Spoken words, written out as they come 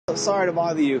Sorry to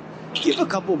bother you. Do you have a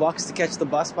couple bucks to catch the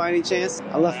bus by any chance?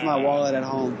 I left my wallet at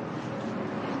home.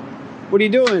 What are you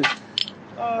doing?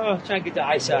 Trying to get the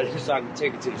ice out of here so I can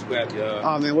take it to the scrapyard.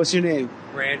 Oh, man, what's your name?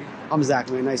 Randy. I'm Zach,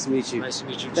 man. Nice to meet you. Nice to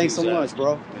meet you. Thanks so much,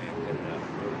 bro. Man, good enough,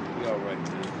 bro. You all right,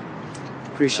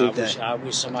 man. Appreciate that. I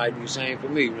wish somebody do the same for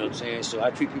me, you know what I'm saying? So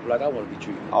I treat people like I want to be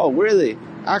treated. Oh, really?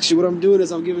 Actually, what I'm doing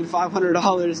is I'm giving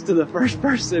 $500 to the first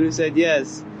person who said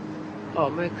yes. Oh,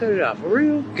 man, cut it out. For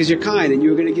real? Because you're kind and you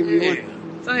were going to give me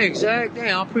one. Thanks, Zach.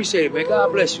 Damn, I appreciate it, man.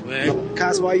 God bless you, man.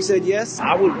 That's why you said yes?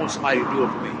 I would want somebody to do it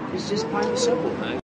for me. It's just plain and simple, man.